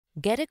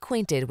Get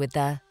acquainted with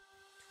the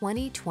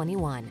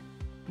 2021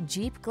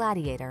 Jeep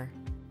Gladiator.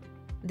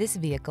 This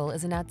vehicle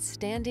is an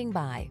outstanding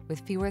buy with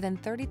fewer than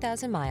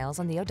 30,000 miles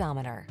on the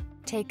odometer.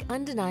 Take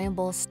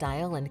undeniable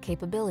style and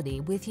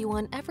capability with you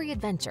on every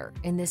adventure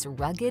in this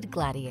rugged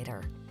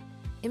Gladiator.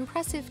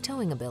 Impressive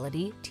towing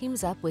ability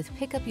teams up with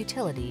pickup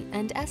utility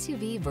and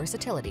SUV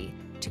versatility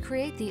to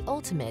create the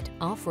ultimate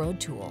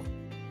off-road tool.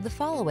 The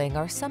following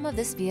are some of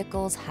this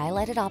vehicle's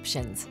highlighted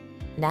options: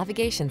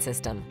 navigation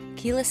system,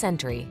 keyless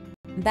entry,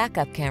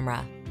 backup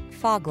camera,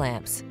 fog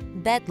lamps,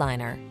 bed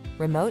liner,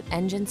 remote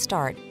engine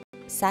start,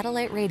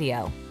 satellite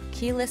radio,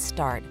 keyless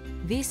start,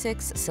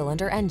 V6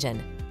 cylinder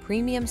engine,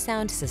 premium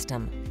sound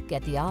system.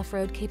 Get the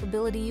off-road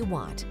capability you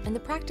want and the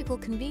practical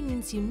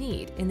convenience you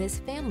need in this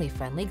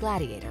family-friendly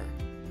Gladiator.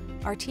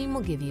 Our team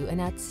will give you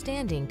an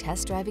outstanding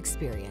test drive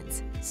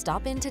experience.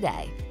 Stop in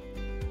today.